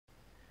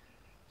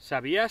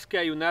¿Sabías que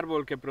hay un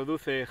árbol que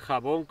produce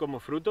jabón como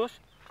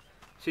frutos?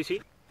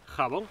 Sí,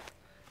 jabón.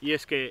 Y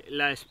es que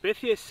la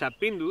especie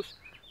sapindus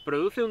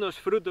produce unos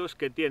frutos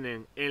que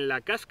tienen en la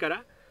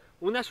cáscara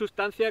una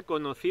sustancia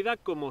conocida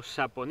como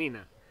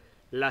saponina.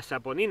 La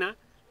saponina,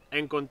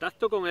 en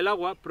contacto con el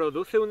agua,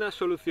 produce una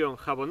solución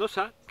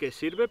jabonosa que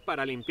sirve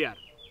para limpiar.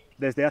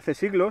 Desde hace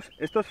siglos,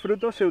 estos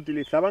frutos se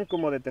utilizaban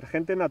como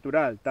detergente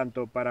natural,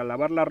 tanto para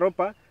lavar la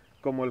ropa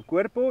como el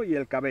cuerpo y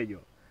el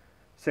cabello.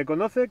 Se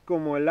conoce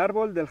como el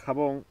árbol del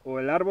jabón o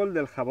el árbol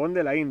del jabón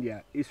de la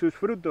India, y sus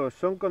frutos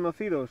son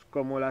conocidos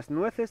como las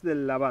nueces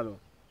del lavado.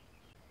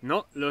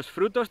 No, los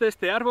frutos de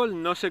este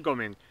árbol no se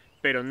comen,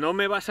 pero no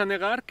me vas a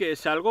negar que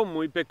es algo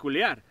muy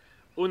peculiar.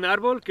 Un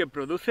árbol que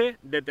produce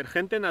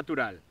detergente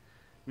natural.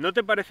 ¿No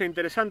te parece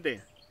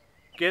interesante?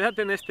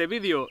 Quédate en este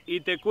vídeo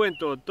y te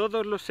cuento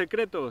todos los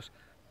secretos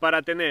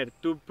para tener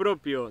tu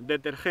propio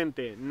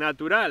detergente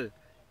natural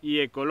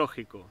y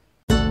ecológico.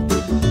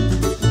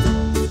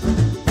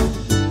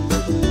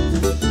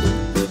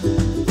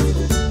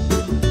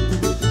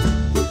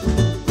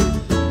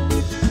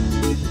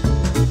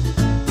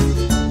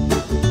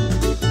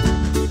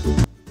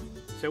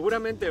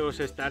 Seguramente os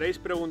estaréis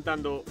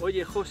preguntando,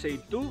 oye José, ¿y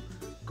tú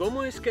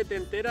cómo es que te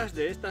enteras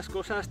de estas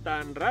cosas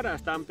tan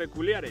raras, tan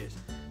peculiares?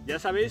 Ya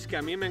sabéis que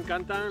a mí me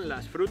encantan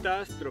las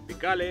frutas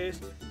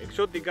tropicales,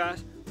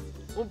 exóticas,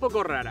 un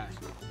poco raras.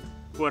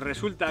 Pues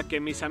resulta que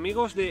mis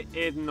amigos de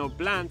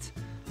Ethnoplants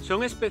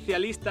son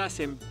especialistas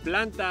en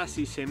plantas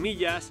y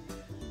semillas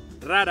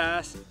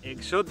raras,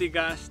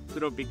 exóticas,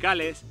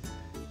 tropicales,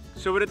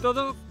 sobre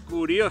todo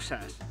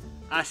curiosas.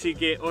 Así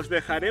que os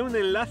dejaré un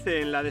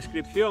enlace en la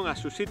descripción a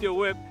su sitio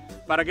web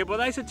para que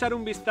podáis echar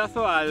un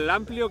vistazo al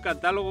amplio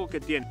catálogo que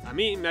tiene. A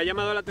mí me ha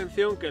llamado la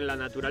atención que en la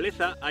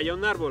naturaleza haya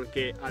un árbol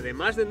que,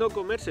 además de no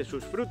comerse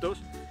sus frutos,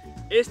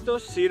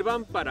 estos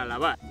sirvan para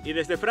lavar. Y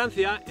desde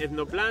Francia,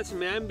 Ethnoplants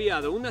me ha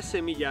enviado unas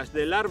semillas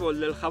del árbol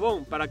del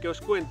jabón para que os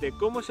cuente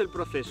cómo es el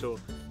proceso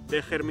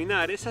de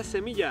germinar esas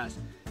semillas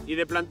y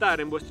de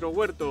plantar en vuestro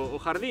huerto o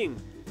jardín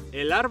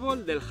el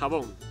árbol del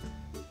jabón.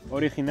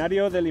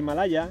 Originario del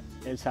Himalaya,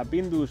 el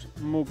sapindus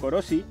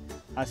mukorossi,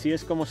 así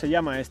es como se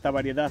llama esta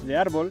variedad de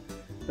árbol,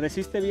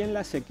 resiste bien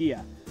la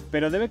sequía,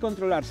 pero debe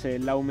controlarse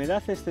la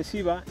humedad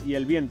excesiva y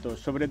el viento,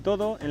 sobre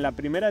todo en la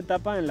primera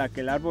etapa en la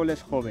que el árbol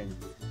es joven.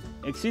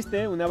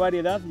 Existe una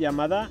variedad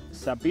llamada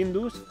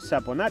sapindus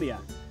saponaria,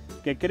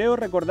 que creo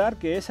recordar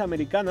que es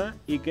americana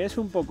y que es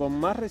un poco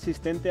más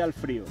resistente al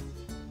frío.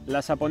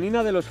 La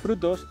saponina de los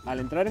frutos,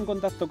 al entrar en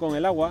contacto con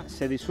el agua,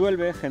 se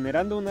disuelve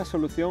generando una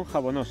solución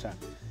jabonosa.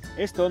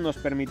 Esto nos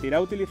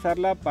permitirá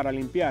utilizarla para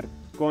limpiar,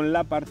 con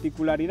la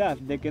particularidad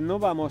de que no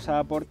vamos a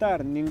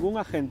aportar ningún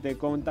agente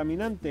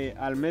contaminante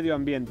al medio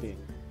ambiente.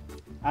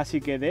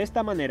 Así que de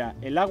esta manera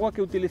el agua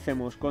que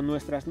utilicemos con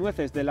nuestras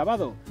nueces de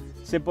lavado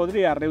se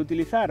podría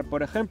reutilizar,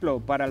 por ejemplo,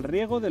 para el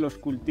riego de los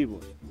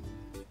cultivos.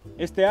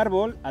 Este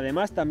árbol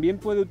además también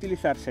puede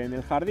utilizarse en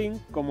el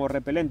jardín como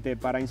repelente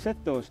para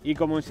insectos y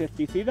como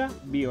insecticida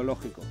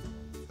biológico.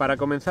 Para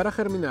comenzar a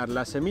germinar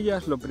las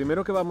semillas, lo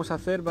primero que vamos a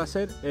hacer va a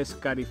ser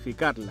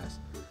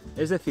escarificarlas.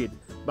 Es decir,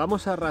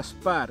 vamos a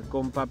raspar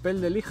con papel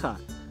de lija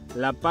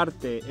la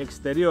parte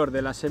exterior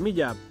de la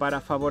semilla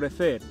para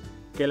favorecer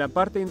que la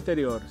parte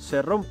interior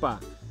se rompa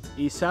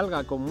y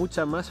salga con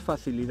mucha más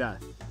facilidad.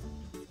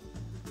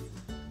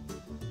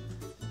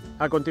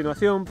 A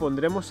continuación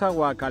pondremos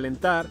agua a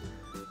calentar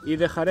y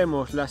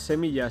dejaremos las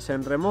semillas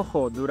en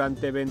remojo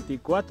durante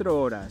 24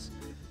 horas.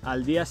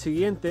 Al día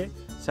siguiente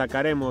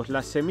sacaremos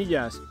las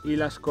semillas y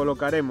las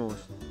colocaremos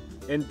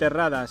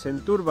enterradas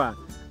en turba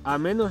a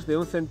menos de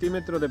 1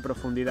 centímetro de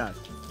profundidad.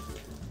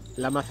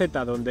 La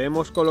maceta donde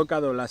hemos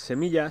colocado las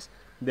semillas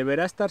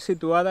deberá estar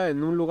situada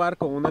en un lugar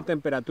con una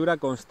temperatura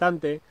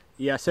constante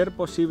y, a ser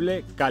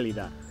posible,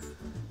 cálida.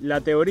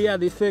 La teoría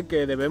dice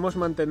que debemos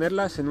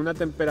mantenerlas en una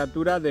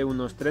temperatura de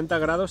unos 30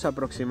 grados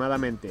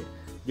aproximadamente.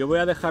 Yo voy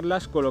a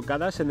dejarlas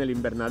colocadas en el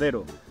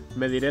invernadero.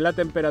 Mediré la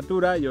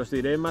temperatura y os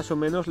diré más o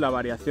menos la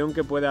variación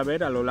que puede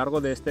haber a lo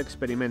largo de este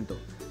experimento.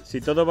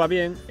 Si todo va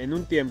bien, en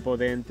un tiempo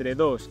de entre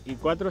 2 y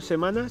 4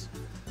 semanas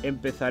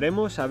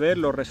empezaremos a ver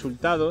los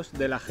resultados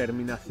de la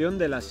germinación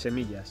de las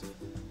semillas.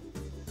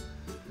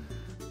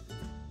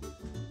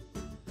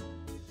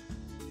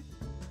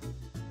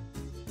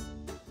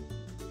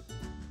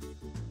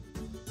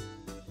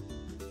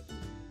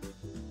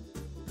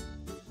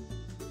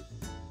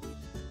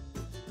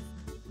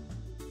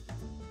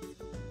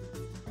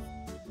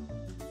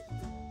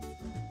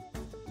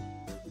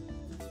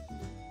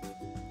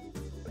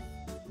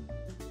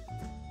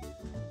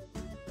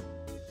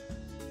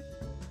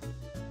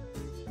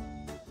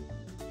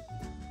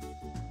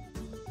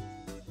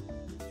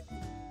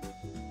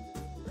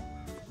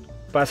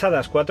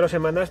 Pasadas 4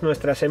 semanas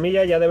nuestra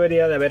semilla ya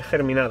debería de haber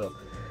germinado.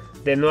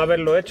 De no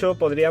haberlo hecho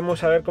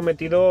podríamos haber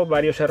cometido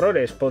varios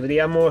errores.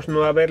 Podríamos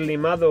no haber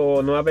limado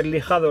o no haber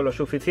lijado lo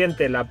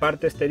suficiente la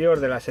parte exterior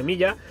de la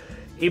semilla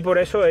y por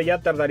eso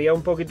ella tardaría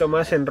un poquito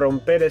más en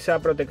romper esa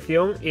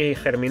protección y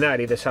germinar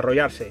y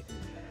desarrollarse.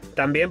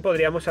 También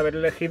podríamos haber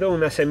elegido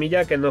una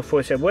semilla que no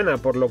fuese buena,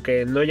 por lo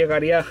que no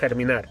llegaría a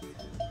germinar.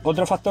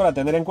 Otro factor a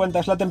tener en cuenta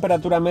es la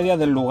temperatura media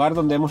del lugar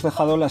donde hemos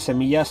dejado las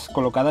semillas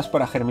colocadas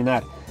para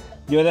germinar.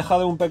 Yo he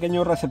dejado un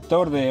pequeño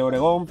receptor de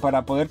Oregón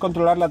para poder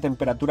controlar la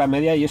temperatura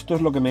media y esto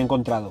es lo que me he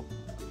encontrado.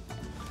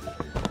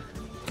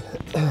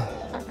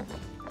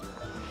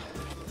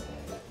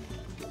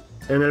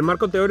 En el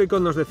marco teórico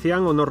nos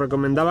decían o nos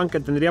recomendaban que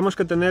tendríamos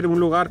que tener un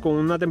lugar con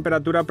una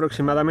temperatura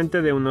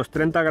aproximadamente de unos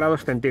 30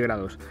 grados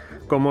centígrados.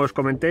 Como os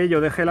comenté,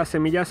 yo dejé las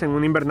semillas en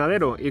un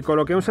invernadero y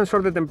coloqué un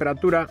sensor de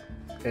temperatura,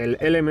 el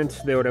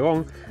Elements de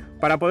Oregón,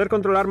 para poder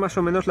controlar más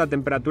o menos la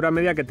temperatura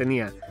media que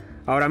tenía.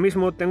 Ahora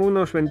mismo tengo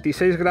unos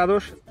 26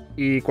 grados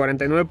y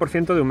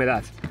 49% de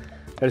humedad.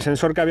 El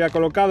sensor que había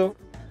colocado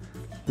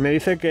me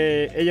dice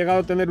que he llegado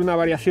a tener una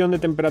variación de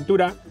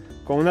temperatura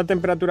con una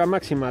temperatura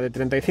máxima de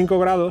 35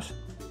 grados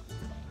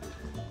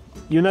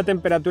y una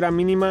temperatura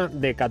mínima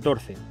de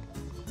 14.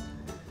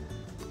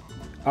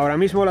 Ahora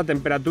mismo la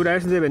temperatura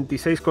es de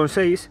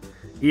 26,6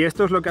 y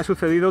esto es lo que ha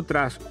sucedido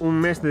tras un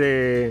mes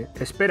de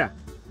espera.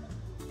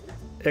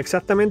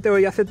 Exactamente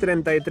hoy hace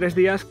 33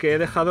 días que he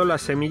dejado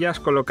las semillas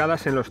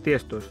colocadas en los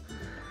tiestos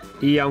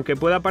y aunque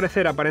pueda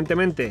parecer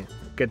aparentemente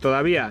que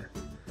todavía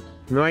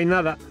no hay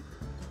nada,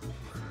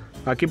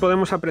 aquí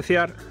podemos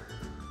apreciar,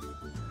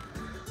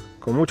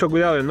 con mucho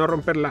cuidado de no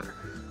romperla,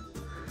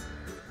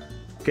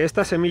 que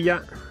esta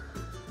semilla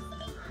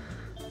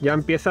ya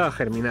empieza a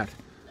germinar.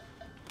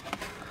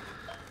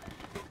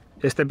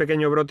 Este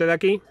pequeño brote de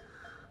aquí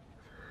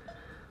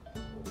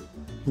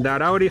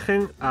dará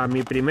origen a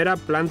mi primera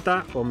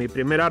planta o mi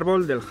primer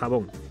árbol del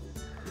jabón.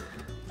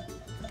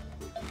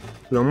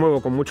 Lo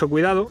muevo con mucho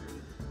cuidado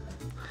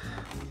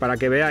para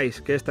que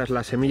veáis que esta es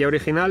la semilla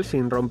original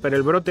sin romper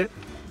el brote.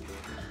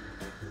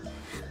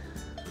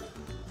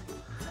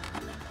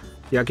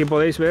 Y aquí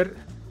podéis ver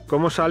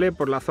cómo sale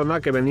por la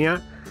zona que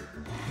venía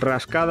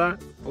rascada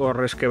o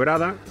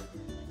resquebrada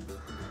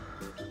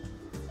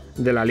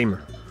de la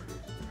lima.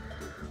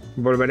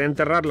 Volveré a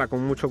enterrarla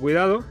con mucho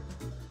cuidado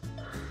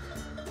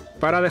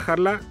para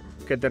dejarla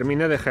que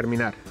termine de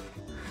germinar.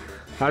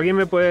 Alguien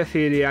me puede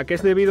decir, ¿y a qué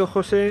es debido,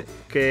 José,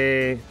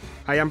 que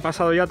hayan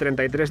pasado ya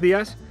 33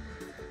 días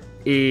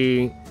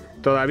y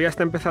todavía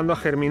está empezando a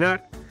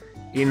germinar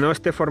y no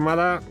esté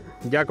formada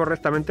ya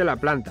correctamente la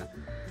planta?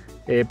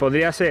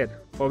 Podría ser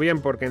o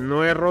bien porque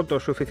no he roto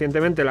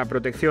suficientemente la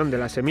protección de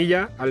la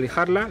semilla al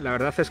lijarla. La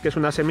verdad es que es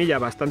una semilla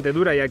bastante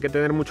dura y hay que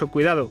tener mucho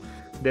cuidado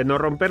de no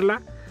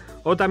romperla.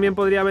 O también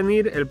podría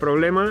venir el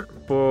problema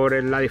por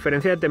la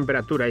diferencia de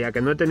temperatura, ya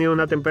que no he tenido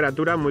una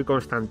temperatura muy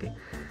constante.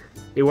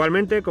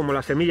 Igualmente, como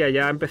la semilla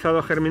ya ha empezado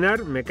a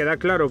germinar, me queda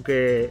claro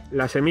que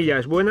la semilla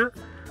es buena,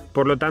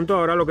 por lo tanto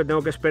ahora lo que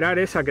tengo que esperar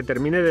es a que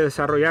termine de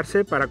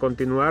desarrollarse para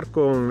continuar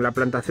con la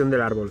plantación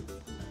del árbol.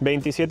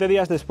 27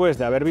 días después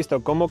de haber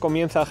visto cómo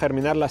comienza a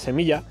germinar la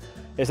semilla,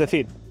 es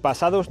decir,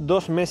 pasados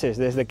 2 meses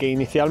desde que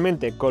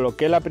inicialmente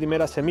coloqué la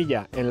primera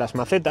semilla en las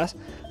macetas,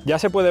 ya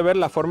se puede ver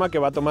la forma que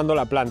va tomando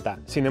la planta.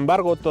 Sin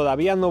embargo,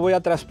 todavía no voy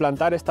a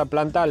trasplantar esta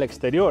planta al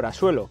exterior, a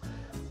suelo,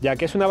 ya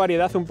que es una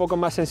variedad un poco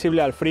más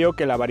sensible al frío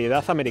que la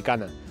variedad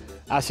americana.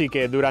 Así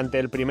que durante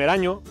el primer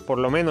año, por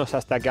lo menos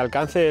hasta que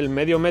alcance el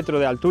medio metro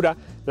de altura,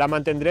 la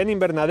mantendré en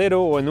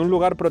invernadero o en un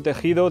lugar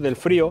protegido del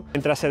frío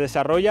mientras se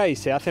desarrolla y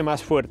se hace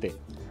más fuerte.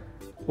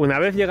 Una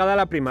vez llegada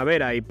la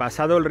primavera y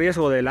pasado el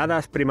riesgo de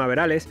heladas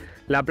primaverales,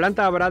 la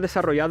planta habrá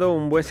desarrollado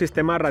un buen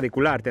sistema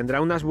radicular,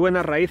 tendrá unas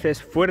buenas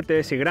raíces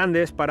fuertes y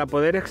grandes para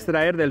poder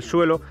extraer del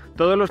suelo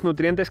todos los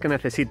nutrientes que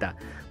necesita.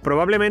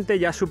 Probablemente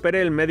ya supere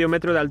el medio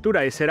metro de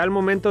altura y será el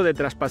momento de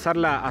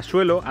traspasarla a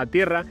suelo, a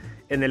tierra,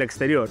 en el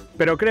exterior.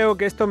 Pero creo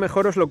que esto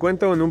mejor os lo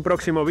cuento en un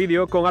próximo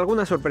vídeo con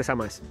alguna sorpresa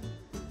más.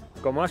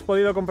 Como has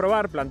podido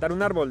comprobar, plantar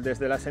un árbol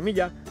desde la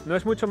semilla no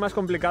es mucho más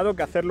complicado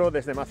que hacerlo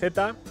desde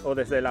maceta o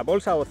desde la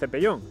bolsa o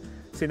cepellón.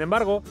 Sin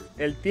embargo,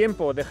 el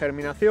tiempo de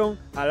germinación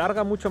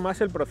alarga mucho más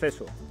el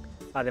proceso.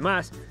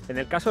 Además, en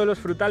el caso de los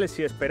frutales,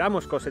 si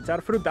esperamos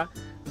cosechar fruta,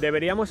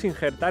 deberíamos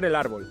injertar el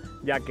árbol,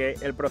 ya que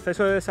el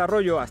proceso de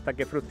desarrollo hasta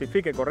que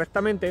fructifique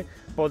correctamente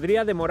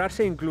podría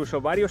demorarse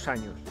incluso varios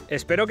años.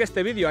 Espero que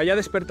este vídeo haya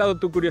despertado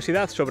tu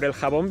curiosidad sobre el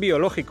jabón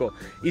biológico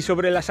y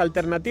sobre las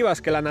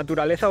alternativas que la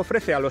naturaleza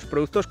ofrece a los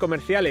productos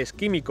comerciales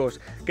químicos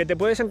que te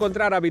puedes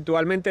encontrar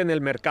habitualmente en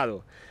el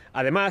mercado.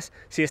 Además,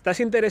 si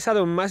estás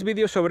interesado en más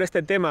vídeos sobre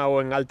este tema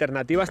o en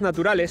alternativas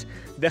naturales,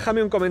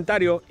 déjame un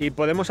comentario y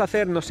podemos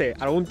hacer, no sé,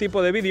 algún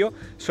tipo de vídeo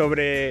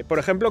sobre, por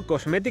ejemplo,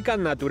 cosmética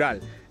natural,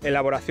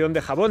 elaboración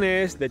de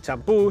jabones, de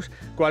champús,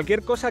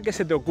 cualquier cosa que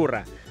se te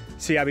ocurra.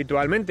 Si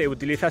habitualmente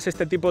utilizas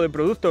este tipo de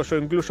productos o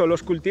incluso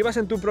los cultivas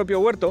en tu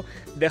propio huerto,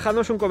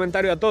 déjanos un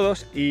comentario a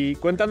todos y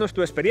cuéntanos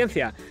tu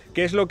experiencia,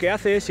 qué es lo que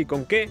haces y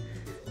con qué,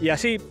 y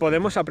así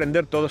podemos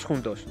aprender todos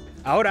juntos.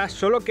 Ahora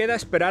solo queda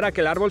esperar a que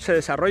el árbol se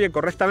desarrolle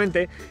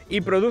correctamente y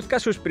produzca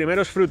sus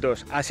primeros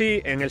frutos.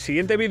 Así, en el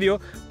siguiente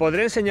vídeo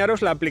podré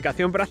enseñaros la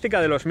aplicación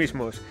práctica de los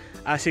mismos.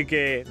 Así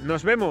que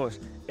nos vemos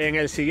en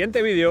el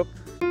siguiente vídeo.